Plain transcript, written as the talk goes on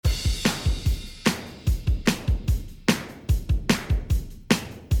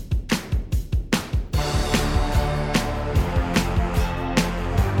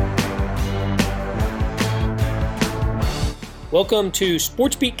Welcome to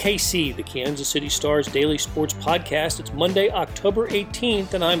SportsBeat KC, the Kansas City Star's daily sports podcast. It's Monday, October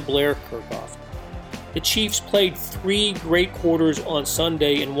 18th, and I'm Blair Kirchhoff. The Chiefs played 3 great quarters on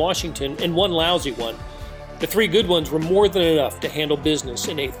Sunday in Washington and 1 lousy one. The 3 good ones were more than enough to handle business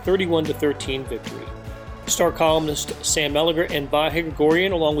in a 31-13 victory. Star columnist Sam Mellinger and Vahe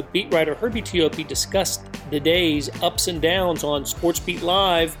Gregorian, along with beat writer Herbie Teope, discussed the day's ups and downs on SportsBeat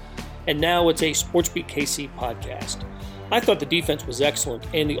Live, and now it's a SportsBeat KC podcast. I thought the defense was excellent,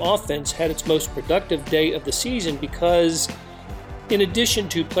 and the offense had its most productive day of the season because, in addition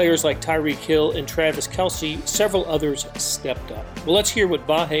to players like Tyreek Hill and Travis Kelce, several others stepped up. Well, let's hear what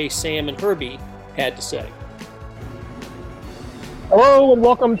Vahe, Sam, and Herbie had to say. Hello, and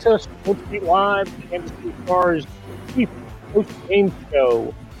welcome to SportsBeat Live, the Kansas City Stars Chiefs post-game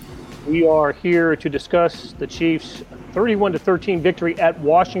show. We are here to discuss the Chiefs' 31-13 victory at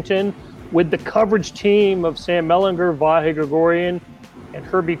Washington, with the coverage team of Sam Mellinger, Vahe Gregorian, and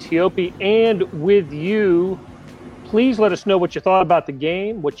Herbie Teope, and with you. Please let us know what you thought about the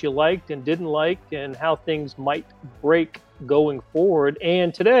game, what you liked and didn't like, and how things might break going forward.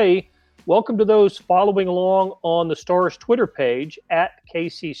 And today, welcome to those following along on the Stars Twitter page, at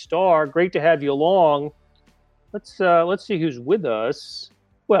KC Star. Great to have you along. Let's see who's with us.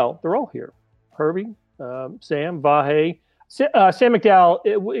 Well, they're all here. Herbie, Sam, Vahe. Sam McDowell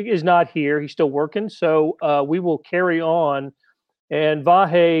is not here. He's still working, so we will carry on. And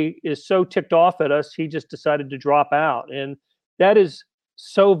Vahe is so ticked off at us, he just decided to drop out. And that is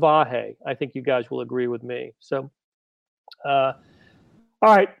so Vahe. I think you guys will agree with me. So, all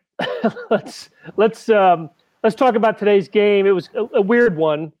right, let's talk about today's game. It was a weird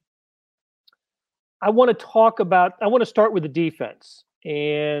one. I want to start with the defense.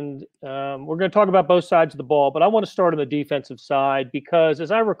 And we're going to talk about both sides of the ball, but I want to start on the defensive side because, as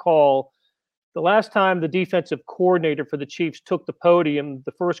I recall, the last time the defensive coordinator for the Chiefs took the podium,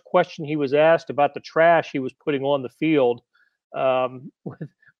 the first question he was asked about the trash he was putting on the field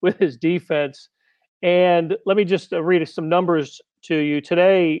with his defense. And let me just read some numbers to you.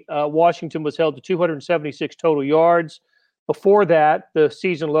 Today, Washington was held to 276 total yards. Before that, the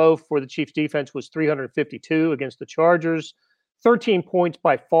season low for the Chiefs defense was 352 against the Chargers. 13 points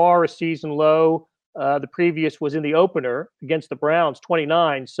by far a season low. The previous was in the opener against the Browns,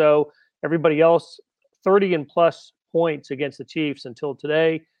 29. So everybody else, 30 and plus points against the Chiefs until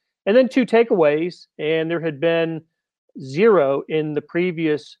today. And then 2 takeaways, and there had been 0 in the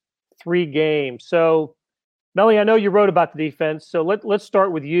previous 3 games. So, Melly, I know you wrote about the defense, so let's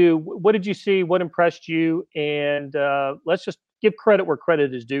start with you. What did you see? What impressed you? And let's just give credit where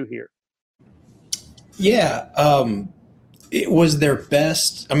credit is due here. Yeah, it was their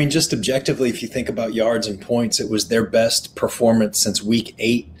best. I mean, just objectively, if you think about yards and points, it was their best performance since week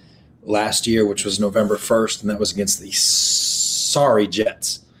 8 last year, which was November 1st, and that was against the sorry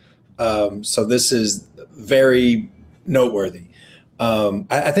Jets. So this is very noteworthy.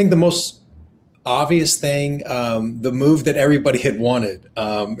 I think the most obvious thing, the move that everybody had wanted,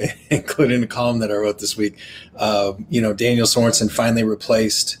 including a column that I wrote this week, Daniel Sorensen finally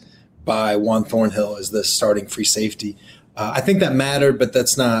replaced by Juan Thornhill as the starting free safety. I think that mattered, but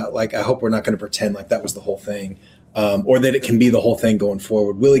that's not like, I hope we're not going to pretend like that was the whole thing, or that it can be the whole thing going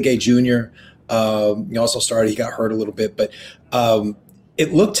forward. Willie Gay Jr. He also started, he got hurt a little bit, but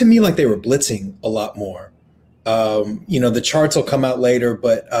it looked to me like they were blitzing a lot more. The charts will come out later,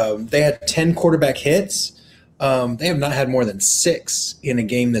 but they had 10 quarterback hits. They have not had more than 6 in a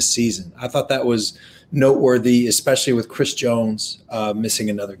game this season. I thought that was noteworthy, especially with Chris Jones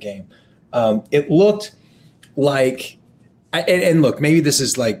missing another game. It looked like, and look, maybe this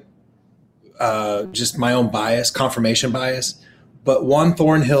is like just my own bias, confirmation bias, but Juan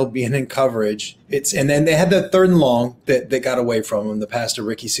Thornhill being in coverage, and then they had that 3rd and long that got away from him, the pass to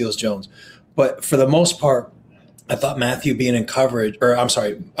Ricky Seals-Jones. But for the most part, I thought Thornhill being in coverage,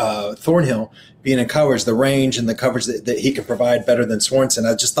 the range and the coverage that he can provide better than Sorensen,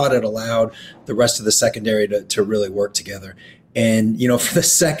 I just thought it allowed the rest of the secondary to really work together. And, for the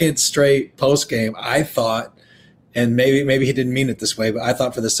second straight post game, I thought, and maybe he didn't mean it this way, but I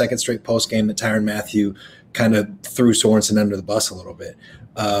thought for the second straight post game that Tyrann Mathieu kind of threw Sorensen under the bus a little bit,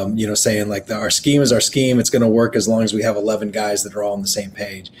 saying like our scheme is our scheme. It's going to work as long as we have 11 guys that are all on the same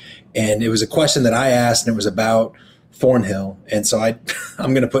page. And it was a question that I asked, and it was about Thornhill. And so I'm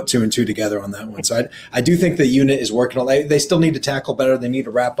going to put 2 and 2 together on that one. So I do think the unit is working. They still need to tackle better. They need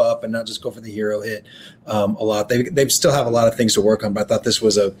to wrap up and not just go for the hero hit a lot. They still have a lot of things to work on, but I thought this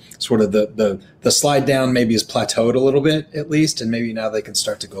was a sort of the slide down maybe has plateaued a little bit at least, and maybe now they can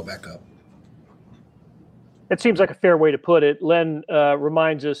start to go back up. That seems like a fair way to put it. Len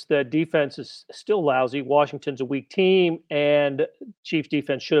reminds us that defense is still lousy. Washington's a weak team, and Chiefs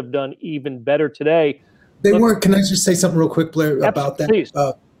defense should have done even better today. They weren't. Can I just say something real quick, Blair, about that? Please.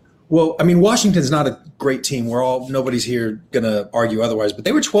 Well, I mean, Washington's not a great team. Nobody's here going to argue otherwise, but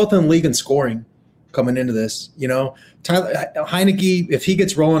they were 12th in the league in scoring coming into this. Tyler Heineke, if he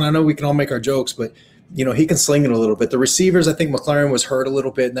gets rolling, I know we can all make our jokes, but he can sling it a little bit. The receivers, I think McLaurin was hurt a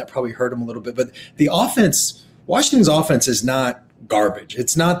little bit, and that probably hurt him a little bit. But the offense, Washington's offense is not garbage.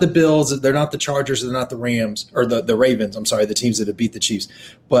 It's not the Bills. They're not the Chargers. They're not the Rams or the Ravens. I'm sorry, the teams that have beat the Chiefs.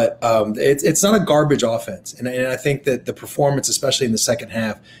 But it's not a garbage offense. And I think that the performance, especially in the second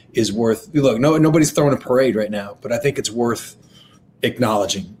half, is worth – look, nobody's throwing a parade right now, but I think it's worth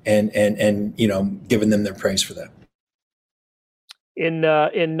acknowledging and giving them their praise for that. In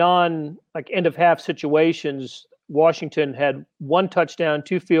non end of half situations, Washington had 1 touchdown,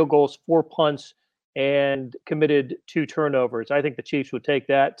 2 field goals, 4 punts, and committed 2 turnovers. I think the Chiefs would take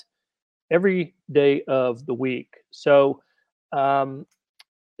that every day of the week. So,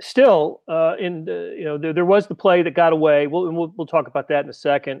 still, there was the play that got away. We'll talk about that in a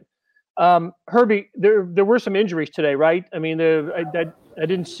second. Herbie, there were some injuries today, right? I mean, I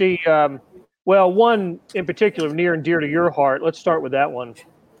didn't see. One in particular near and dear to your heart. Let's start with that one.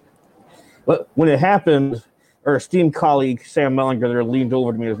 But when it happened, our esteemed colleague Sam Mellinger there leaned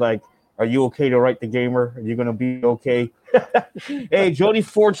over to me and was like, "Are you okay to write the gamer? Are you going to be okay?" Hey, Jody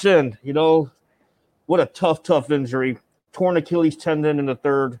Fortson, what a tough injury. Torn Achilles tendon in the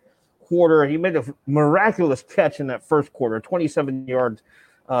third quarter. He made a miraculous catch in that first quarter, 27-yard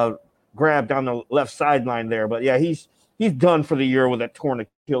grab down the left sideline there. But, yeah, he's done for the year with that torn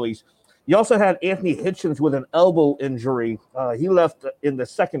Achilles. You also had Anthony Hitchens with an elbow injury. He left in the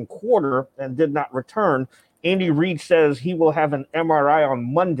second quarter and did not return. Andy Reid says he will have an MRI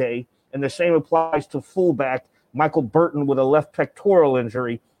on Monday, and the same applies to fullback Michael Burton with a left pectoral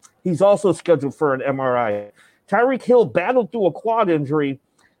injury. He's also scheduled for an MRI. Tyreek Hill battled through a quad injury.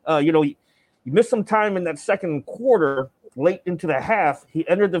 He missed some time in that second quarter, late into the half. He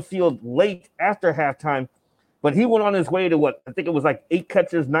entered the field late after halftime, but he went on his way to I think it was like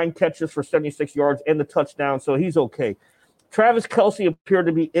 9 catches for 76 yards and the touchdown, so he's okay. Travis Kelce appeared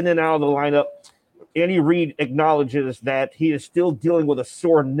to be in and out of the lineup. Andy Reid acknowledges that he is still dealing with a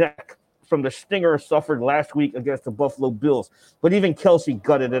sore neck from the stinger suffered last week against the Buffalo Bills. But even Kelce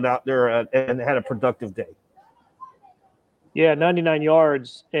gutted it out there and had a productive day. Yeah, 99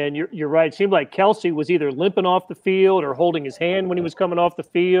 yards. And you're right. It seemed like Kelce was either limping off the field or holding his hand when he was coming off the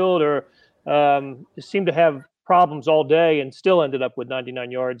field, or seemed to have problems all day and still ended up with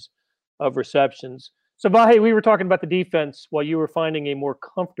 99 yards of receptions. So, Vahe, we were talking about the defense while you were finding a more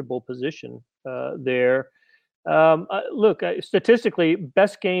comfortable position there. Statistically,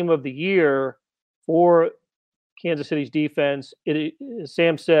 best game of the year for Kansas City's defense.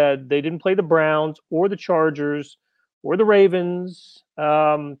 Sam said they didn't play the Browns or the Chargers or the Ravens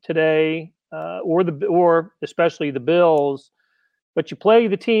today, or especially the Bills. But you play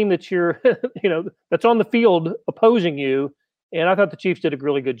the team that you're, that's on the field opposing you. And I thought the Chiefs did a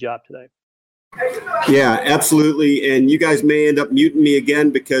really good job today. Yeah, absolutely. And you guys may end up muting me again,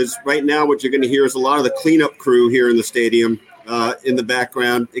 because right now what you're going to hear is a lot of the cleanup crew here in the stadium in the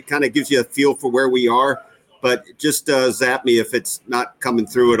background. It kind of gives you a feel for where we are, but just zap me if it's not coming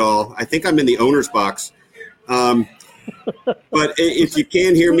through at all. I think I'm in the owner's box. But if you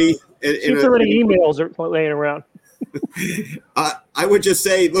can hear me. See how many emails are laying around. I would just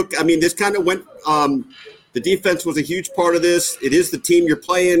say, look, I mean, this kind of went the defense was a huge part of this. It is the team you're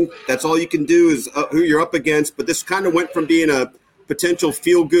playing. That's all you can do is who you're up against. But this kind of went from being a potential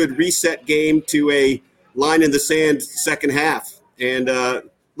feel-good reset game to a line in the sand second half. And,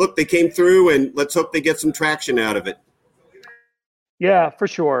 look, they came through, and let's hope they get some traction out of it. Yeah, for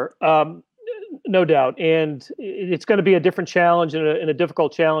sure. No doubt. And it's going to be a different challenge and a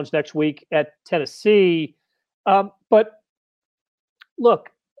difficult challenge next week at Tennessee. But, look,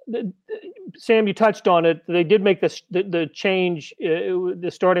 Sam, you touched on it. They did make the change, the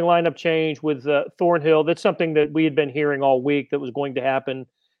starting lineup change with Thornhill. That's something that we had been hearing all week that was going to happen.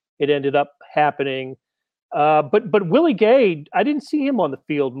 It ended up happening. But Willie Gay, I didn't see him on the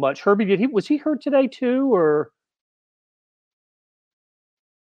field much. Herbie, was he hurt today too, or?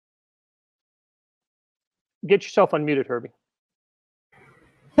 Get yourself unmuted, Herbie.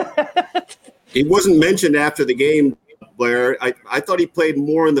 He wasn't mentioned after the game, Blair. I thought he played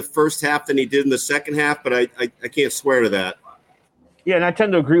more in the first half than he did in the second half, but I can't swear to that. Yeah, and I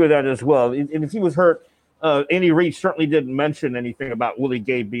tend to agree with that as well. And if he was hurt, Andy Reid certainly didn't mention anything about Willie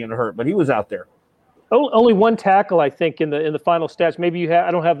Gay being hurt, but he was out there. Only one tackle, I think, in the final stats. Maybe you have.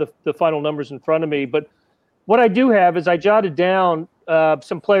 I don't have the final numbers in front of me, but What I do have is I jotted down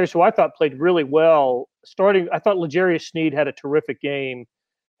some players who I thought played really well. I thought L'Jarius Sneed had a terrific game,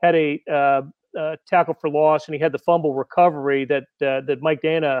 had a tackle for loss, and he had the fumble recovery that Mike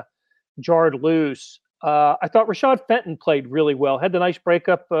Dana jarred loose. I thought Rashad Fenton played really well, had the nice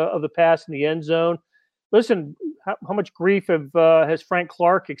breakup of the pass in the end zone. Listen, how much grief has Frank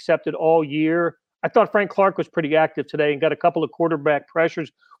Clark accepted all year? I thought Frank Clark was pretty active today and got a couple of quarterback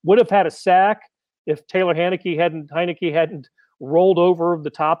pressures. Would have had a sack if Taylor Heineke hadn't rolled over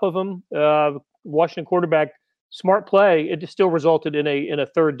the top of him. Washington quarterback, smart play. It just still resulted in a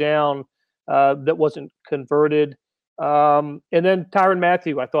third down that wasn't converted. And then Tyrann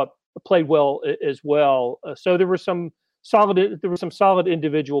Mathieu, I thought, played well as well. So there was some solid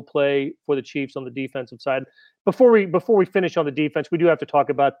individual play for the Chiefs on the defensive side. Before we finish on the defense, we do have to talk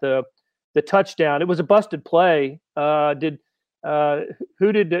about the touchdown. It was a busted play. You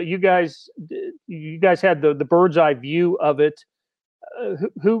guys had the bird's eye view of it?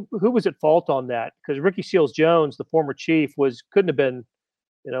 Who was at fault on that? Because Ricky Seals-Jones, the former Chief, couldn't have been,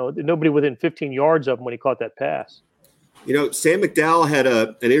 nobody within 15 yards of him when he caught that pass. Sam McDowell had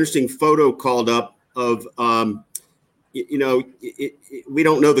an interesting photo called up of, we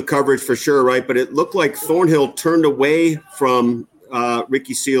don't know the coverage for sure, right? But it looked like Thornhill turned away from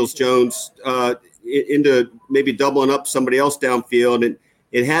Ricky Seals-Jones into maybe doubling up somebody else downfield, and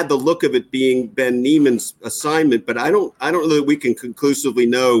it had the look of it being Ben Niemann's assignment. But I don't know that we can conclusively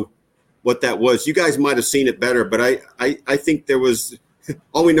know what that was. You guys might have seen it better, but I think there was.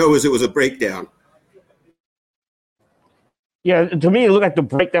 All we know is it was a breakdown. Yeah, to me, it looked like the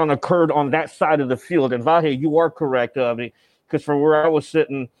breakdown occurred on that side of the field. And Vahe, you are correct, because from where I was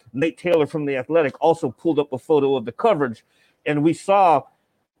sitting, Nate Taylor from The Athletic also pulled up a photo of the coverage, and we saw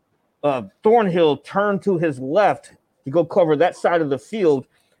Thornhill turn to his left to go cover that side of the field,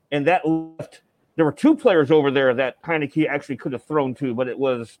 and that left, there were two players over there that Heineke actually could have thrown to, but it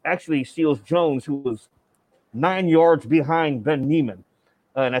was actually Seals-Jones who was 9 yards behind Ben Niemann.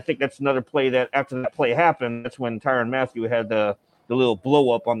 And I think that's another play that after that play happened, that's when Tyrann Mathieu had the little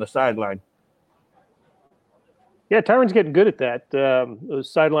blow up on the sideline. Yeah, Tyrann's getting good at that.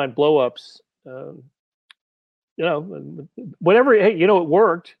 Those sideline blow ups. Whatever. Hey, it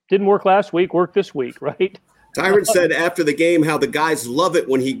worked. Didn't work last week. Worked this week, right? Tyrann said after the game how the guys love it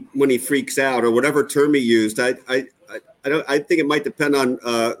when he freaks out, or whatever term he used. I think it might depend on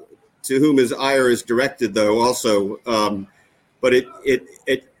to whom his ire is directed, though. Also. But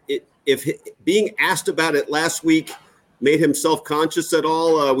if being asked about it last week made him self-conscious at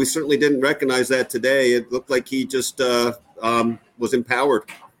all, we certainly didn't recognize that today. It looked like he just was empowered.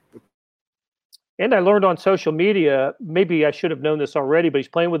 And I learned on social media, maybe I should have known this already, but he's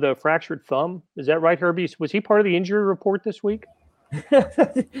playing with a fractured thumb. Is that right, Herbie? Was he part of the injury report this week?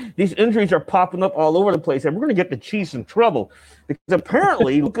 These injuries are popping up all over the place, and we're going to get the Chiefs in trouble because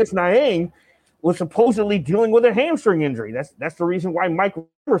apparently Lucas Niang was supposedly dealing with a hamstring injury. That's the reason why Mike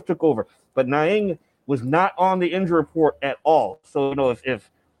Rivers took over. But Niang was not on the injury report at all. So, if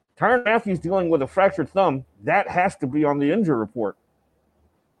Tyrann Mathieu's dealing with a fractured thumb, that has to be on the injury report.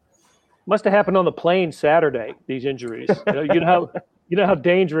 Must have happened on the plane Saturday, these injuries. You know how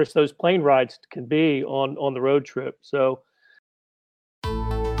dangerous those plane rides can be on the road trip. So,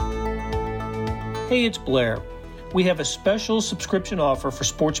 hey, it's Blair. We have a special subscription offer for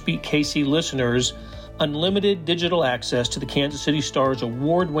SportsBeat KC listeners, unlimited digital access to the Kansas City Stars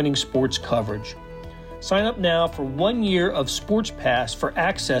award-winning sports coverage. Sign up now for 1 year of Sports Pass for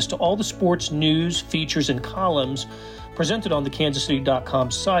access to all the sports news, features, and columns presented on the kansascity.com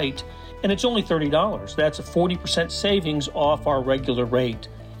site, and it's only $30. That's a 40% savings off our regular rate.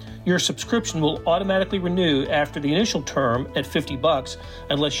 Your subscription will automatically renew after the initial term at $50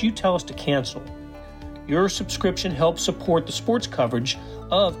 unless you tell us to cancel. Your subscription helps support the sports coverage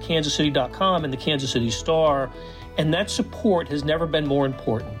of kansascity.com and the Kansas City Star, and that support has never been more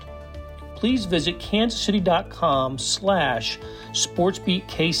important. Please visit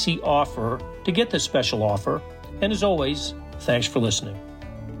kansascity.com/SportsBeatKC offer to get this special offer. And as always, thanks for listening.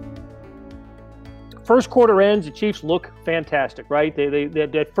 First quarter ends, the Chiefs look fantastic, right? They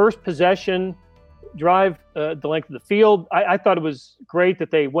that first possession drive the length of the field. I thought it was great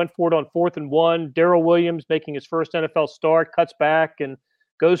that they went for it on 4th and 1. Darrell Williams making his first NFL start, cuts back and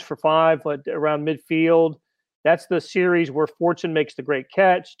goes for 5 around midfield. That's the series where Fortune makes the great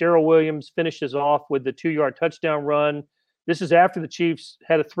catch. Darrell Williams finishes off with the 2-yard touchdown run. This is after the Chiefs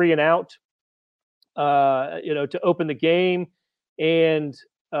had a 3 and out, to open the game. And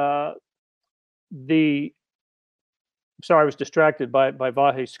sorry, I was distracted by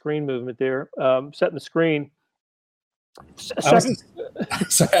Vahe's screen movement there, setting the screen. Second,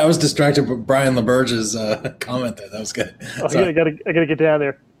 I was distracted by Brian LaBerge's comment there. That was good. I got to get down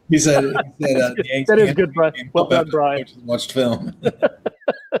there. He said that is good, Brian. Well done, Brian. Watched film.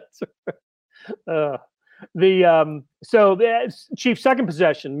 So the Chiefs' second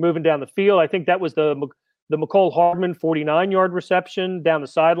possession, moving down the field. I think that was the McCole Hardman 49-yard reception down the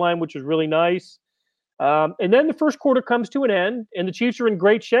sideline, which was really nice. And then the first quarter comes to an end, and the Chiefs are in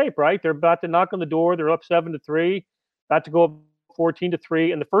great shape, right? They're about to knock on the door. They're up 7-3, about to go up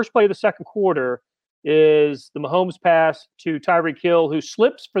 14-3. And the first play of the second quarter is the Mahomes pass to Tyreek Hill, who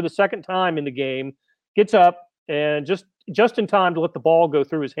slips for the second time in the game, gets up, and just in time to let the ball go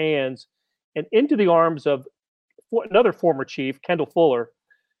through his hands and into the arms of another former Chief, Kendall Fuller,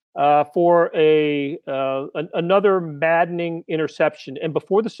 for another maddening interception. And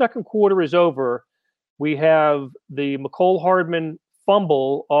before the second quarter is over, we have the McCole Hardman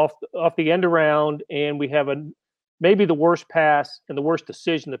fumble off the end around, and we have maybe the worst pass and the worst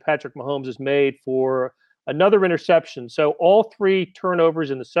decision that Patrick Mahomes has made for another interception. So all three turnovers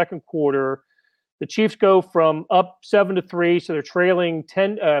in the second quarter. The Chiefs go from up 7-3, so they're trailing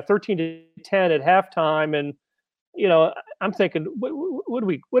 13-10 at halftime. And I'm thinking,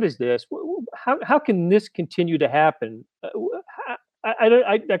 what is this? How can this continue to happen?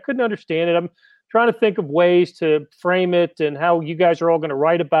 I couldn't understand it. I'm trying to think of ways to frame it and how you guys are all going to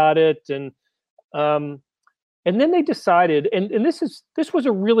write about it. And then they decided, and this was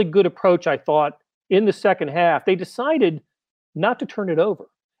a really good approach, I thought, in the second half. They decided not to turn it over.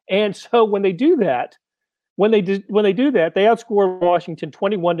 And so when they do that, they outscore Washington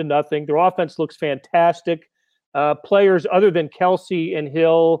 21-0. Their offense looks fantastic. Players other than Kelsey and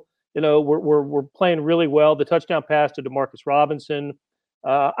Hill, were playing really well. The touchdown pass to Demarcus Robinson.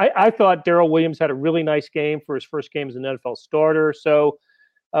 I thought Darrell Williams had a really nice game for his first game as an NFL starter. So,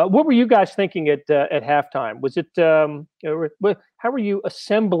 what were you guys thinking at halftime? Was it how were you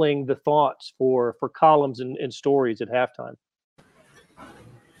assembling the thoughts for columns and stories at halftime?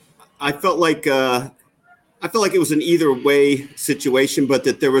 I felt like it was an either way situation, but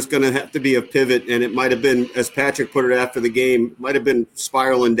that there was going to have to be a pivot, and it might have been, as Patrick put it after the game, might have been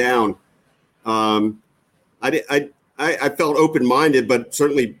spiraling down. I felt open-minded, but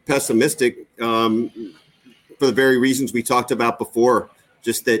certainly pessimistic for the very reasons we talked about before.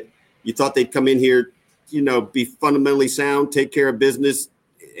 Just that you thought they'd come in here, be fundamentally sound, take care of business,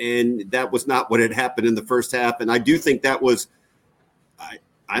 and that was not what had happened in the first half. And I do think that was.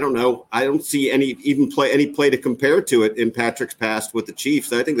 I don't know. I don't see any play to compare to it in Patrick's past with the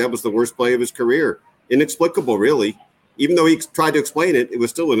Chiefs. I think that was the worst play of his career. Inexplicable, really. Even though he tried to explain it, it was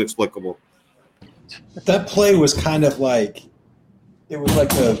still inexplicable. That play was kind of like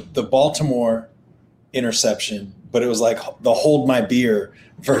the Baltimore interception, but it was like the hold my beer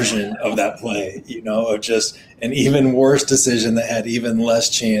version of that play, of just an even worse decision that had even less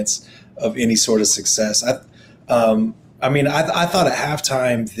chance of any sort of success. I thought at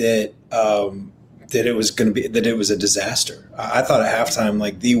halftime that it was a disaster. I thought at halftime,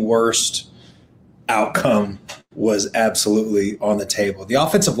 like, the worst outcome was absolutely on the table. The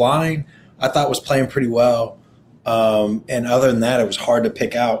offensive line, I thought, was playing pretty well. And other than that, it was hard to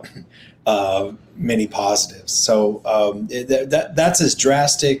pick out many positives. So that's as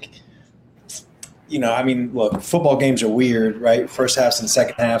drastic. Look, football games are weird, right? First halves and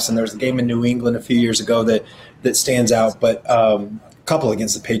second halves. And there was a game in New England a few years ago that stands out, but a couple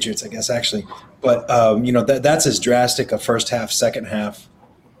against the Patriots, I guess, actually. But, that's as drastic a first half, second half,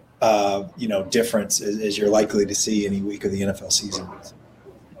 difference as you're likely to see any week of the NFL season.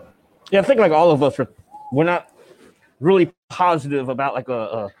 Yeah, I think like all of us we're not really positive about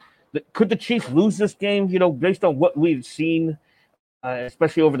could the Chiefs lose this game, based on what we've seen,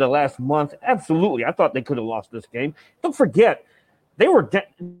 especially over the last month. Absolutely. I thought they could have lost this game. Don't forget, they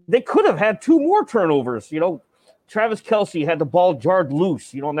could have had two more turnovers. Travis Kelce had the ball jarred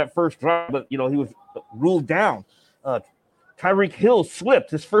loose, on that first drive, but, he was ruled down. Tyreek Hill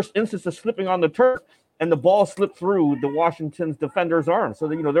slipped, his first instance of slipping on the turf, and the ball slipped through the Washington's defender's arm. So,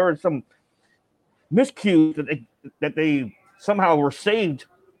 there were some miscues that they somehow were saved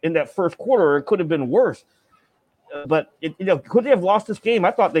in that first quarter. It could have been worse. But, could they have lost this game?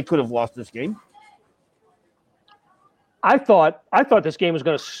 I thought they could have lost this game. I thought this game was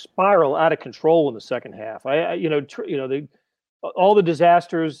going to spiral out of control in the second half. All the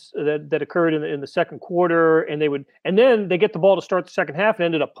disasters that occurred in the second quarter, and then they get the ball to start the second half and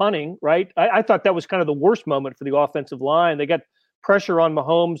ended up punting. Right? I thought that was kind of the worst moment for the offensive line. They got pressure on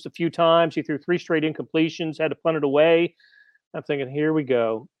Mahomes a few times. He threw 3 straight incompletions, had to punt it away. I'm thinking, here we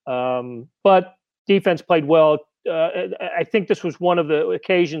go. But defense played well. I think this was one of the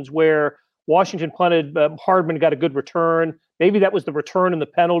occasions where Washington punted. Hardman got a good return. Maybe that was the return and the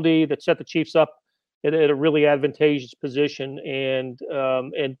penalty that set the Chiefs up at a really advantageous position, and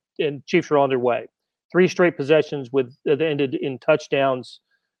Chiefs were on their way. 3 straight possessions that ended in touchdowns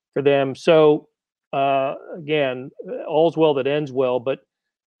for them. So again, all's well that ends well. But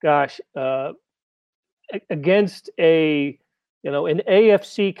gosh, against an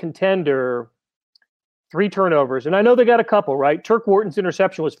AFC contender, 3 turnovers, and I know they got a couple right. Turk Wharton's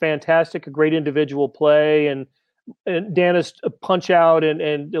interception was fantastic, a great individual play, and Dana's punch out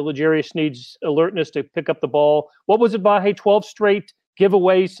and L'Jarius Sneed's alertness to pick up the ball. What was it, Vahe? 12 straight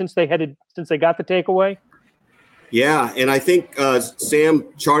giveaways since they got the takeaway. Yeah, and I think Sam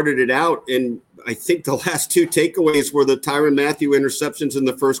charted it out, and I think the last 2 takeaways were the Tyrann Mathieu interceptions in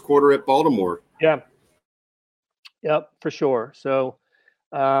the first quarter at Baltimore. Yeah. Yep, for sure. So,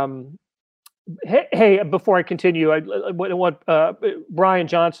 hey, before I continue, what Brian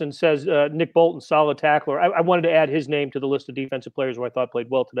Johnson says, Nick Bolton, solid tackler. I wanted to add his name to the list of defensive players who I thought played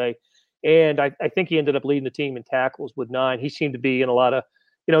well today. And I think he ended up leading the team in tackles with 9. He seemed to be in a lot of,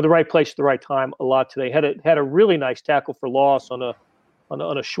 the right place at the right time a lot today. Had a really nice tackle for loss on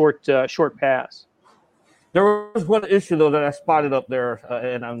a short pass. There was one issue though that I spotted up there,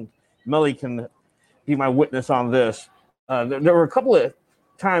 and Melly can be my witness on this. There were a couple of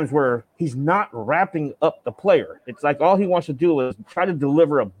times where he's not wrapping up the player. It's like all he wants to do is try to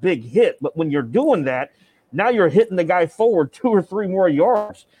deliver a big hit. But when you're doing that, now you're hitting the guy forward 2 or 3 more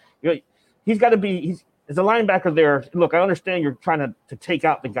yards. He's got to be. As a linebacker there, look, I understand you're trying to take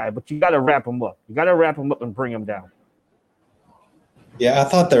out the guy, but you got to wrap him up. You got to wrap him up and bring him down. Yeah, I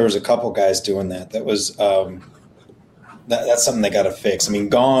thought there was a couple guys doing that. That was that's something they got to fix. I mean,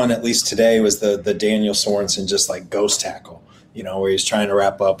 gone at least today was the Daniel Sorensen just like ghost tackle, where he's trying to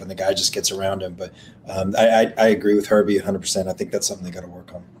wrap up and the guy just gets around him. But I agree with Herbie 100%. I think that's something they got to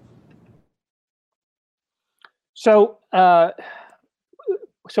work on. So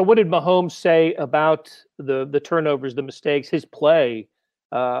what did Mahomes say about the turnovers, the mistakes, his play,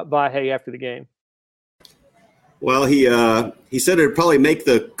 Vahe, after the game? Well, he said it'd probably make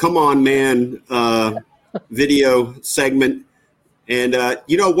the "Come On Man" video segment. And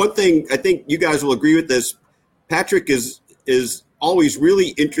one thing I think you guys will agree with this: Patrick is always really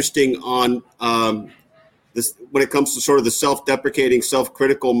interesting on this when it comes to sort of the self-deprecating,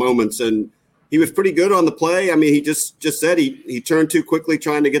 self-critical moments. And he was pretty good on the play. I mean, he just said he turned too quickly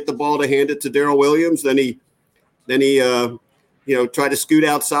trying to get the ball to hand it to Darrell Williams. Then he tried to scoot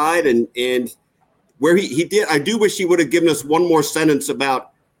outside and where he did. I do wish he would have given us one more sentence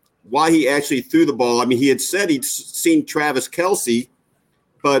about why he actually threw the ball. I mean, he had said he'd seen Travis Kelce,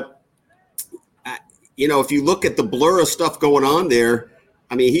 but if you look at the blur of stuff going on there,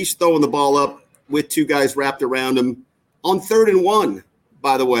 I mean, he's throwing the ball up with 2 guys wrapped around him on 3rd and 1,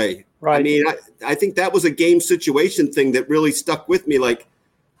 by the way. Right. I mean, I think that was a game situation thing that really stuck with me. Like,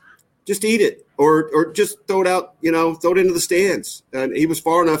 just eat it or just throw it out, throw it into the stands. And he was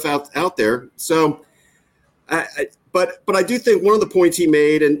far enough out there. So, but I do think one of the points he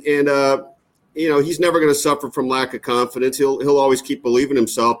made, and he's never going to suffer from lack of confidence. He'll always keep believing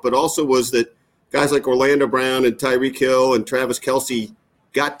himself. But also was that guys like Orlando Brown and Tyreek Hill and Travis Kelce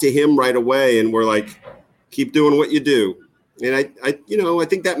got to him right away and were like, keep doing what you do. And I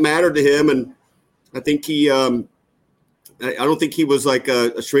think that mattered to him, and I think he, I don't think he was like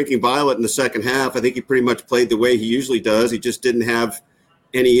a shrinking violet in the second half. I think he pretty much played the way he usually does. He just didn't have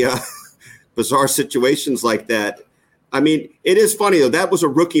any bizarre situations like that. I mean, it is funny though. That was a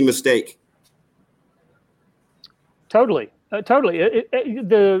rookie mistake. Totally.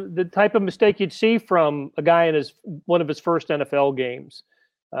 The type of mistake you'd see from a guy in one of his first NFL games.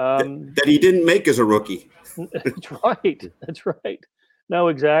 That he didn't make as a rookie. That's right. No,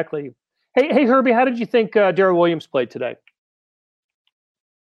 exactly. Hey, Herbie, how did you think Darrell Williams played today?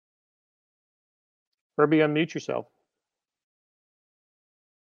 Herbie, unmute yourself.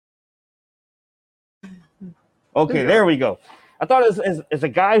 Okay, there we go. I thought as a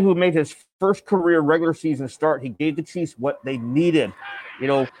guy who made his first career regular season start, he gave the Chiefs what they needed.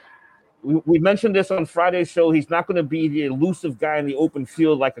 We mentioned this on Friday's show. He's not going to be the elusive guy in the open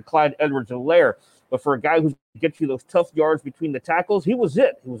field like a Clyde Edwards-Helaire. But for a guy who gets you those tough yards between the tackles, he was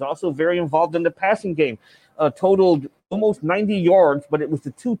it. He was also very involved in the passing game. Totaled almost 90 yards, but it was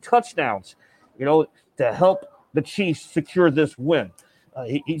the 2 touchdowns, to help the Chiefs secure this win.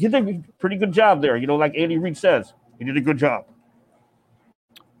 He did a pretty good job there. Like Andy Reid says, he did a good job.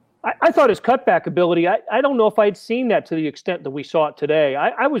 I thought his cutback ability, I don't know if I'd seen that to the extent that we saw it today.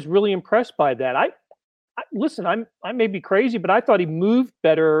 I was really impressed by that. Listen, I may be crazy, but I thought he moved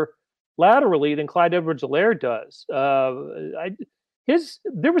better laterally than Clyde Edwards-Helaire does.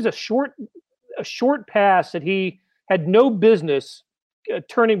 there was a short pass that he had no business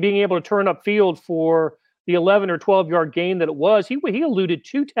being able to turn upfield for the 11 or 12-yard gain that it was. He eluded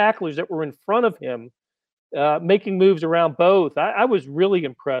two tacklers that were in front of him, making moves around both. I was really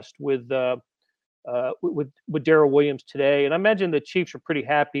impressed with Darrell Williams today, and I imagine the Chiefs are pretty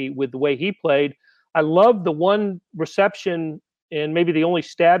happy with the way he played. I love the one reception and maybe the only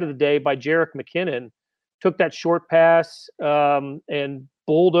stat of the day by Jerick McKinnon. Took that short pass and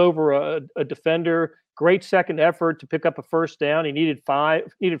bowled over a defender. Great second effort to pick up a first down. He needed 4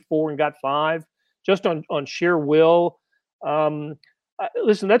 and got 5 just on sheer will.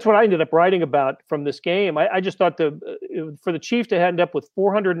 Listen, that's what I ended up writing about from this game. I just thought for the Chiefs to end up with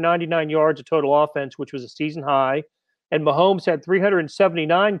 499 yards of total offense, which was a season high, and Mahomes had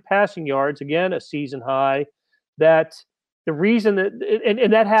 379 passing yards, again, a season high, that the reason that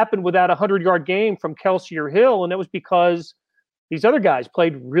and that happened without a 100-yard game from Kelce or Hill, and that was because these other guys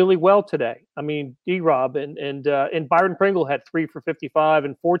played really well today. I mean, D-Rob and Byron Pringle had 3 for 55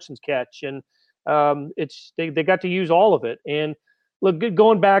 and Fortune's catch, and they got to use all of it. And look,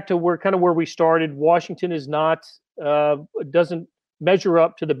 going back to where we started, Washington is not doesn't measure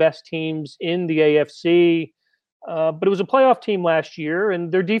up to the best teams in the AFC. But it was a playoff team last year,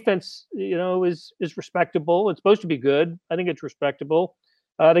 and their defense, is respectable. It's supposed to be good. I think it's respectable.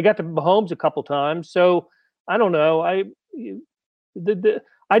 They got to Mahomes a couple times, so I don't know. I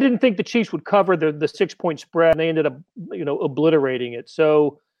didn't think the Chiefs would cover the 6-point spread, and they ended up, obliterating it.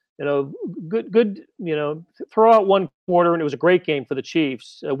 So, good. Throw out one quarter, and it was a great game for the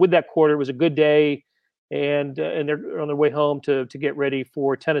Chiefs. With that quarter, it was a good day, and they're on their way home to get ready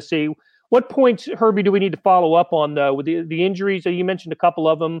for Tennessee. What points, Herbie, do we need to follow up on, though, with the injuries? You mentioned a couple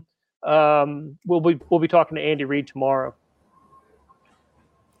of them. We'll be talking to Andy Reid tomorrow.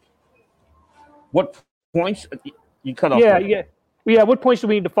 What points? You cut off. Yeah. What points do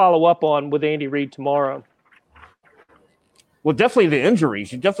we need to follow up on with Andy Reid tomorrow? Well, definitely the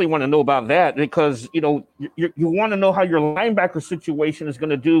injuries. You definitely want to know about that because, you want to know how your linebacker situation is going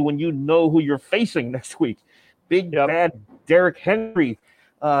to do when you know who you're facing next week. Bad Derrick Henry.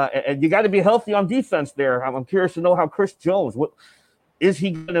 And you got to be healthy on defense there. I'm curious to know how Chris Jones, what is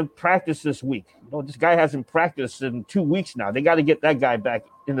he going to practice this week? This guy hasn't practiced in 2 weeks now. They got to get that guy back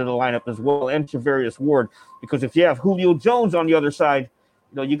into the lineup as well, and Charvarius Ward, because if you have Julio Jones on the other side,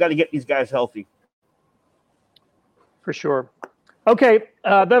 you got to get these guys healthy. For sure. Okay,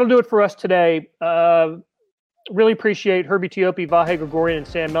 that'll do it for us today. Really appreciate Herbie Teope, Vahe Gregorian, and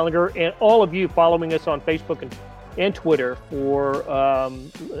Sam Mellinger, and all of you following us on Facebook and Twitter for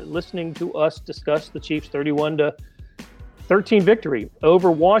listening to us discuss the Chiefs' 31-13 victory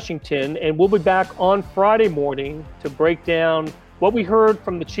over Washington. And we'll be back on Friday morning to break down what we heard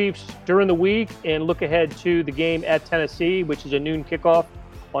from the Chiefs during the week and look ahead to the game at Tennessee, which is a noon kickoff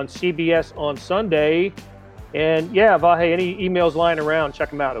on CBS on Sunday. And Vahe, any emails lying around, check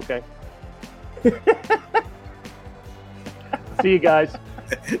them out, okay? See you guys.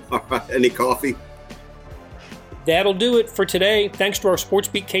 All right, any coffee? That'll do it for today. Thanks to our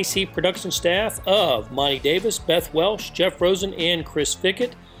SportsBeat KC production staff of Monty Davis, Beth Welsh, Jeff Rosen, and Chris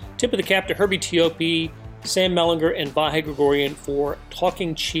Fickett. Tip of the cap to Herbie Teope, Sam Mellinger, and Vahe Gregorian for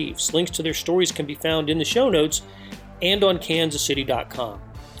Talking Chiefs. Links to their stories can be found in the show notes and on kansascity.com.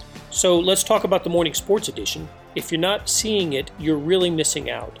 So let's talk about the morning sports edition. If you're not seeing it, you're really missing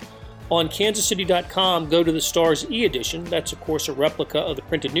out. On kansascity.com, go to the Stars e-edition. That's, of course, a replica of the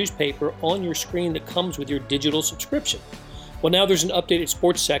printed newspaper on your screen that comes with your digital subscription. Well, now there's an updated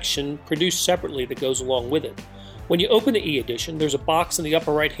sports section produced separately that goes along with it. When you open the e-edition, there's a box in the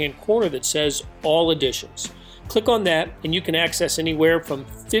upper right-hand corner that says All Editions. Click on that, and you can access anywhere from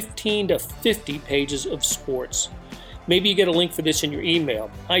 15 to 50 pages of sports. Maybe you get a link for this in your email.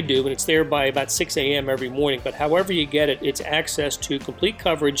 I do, and it's there by about 6 a.m. every morning. But however you get it, it's access to complete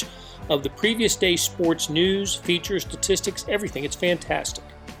coverage of the previous day's sports news, features, statistics, everything. It's fantastic.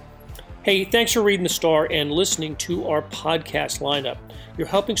 Hey, thanks for reading the Star and listening to our podcast lineup. You're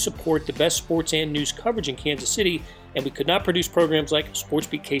helping support the best sports and news coverage in Kansas City, and we could not produce programs like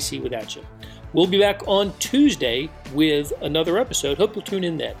SportsBeat KC without you. We'll be back on Tuesday with another episode. Hope you'll tune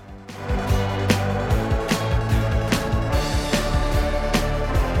in then.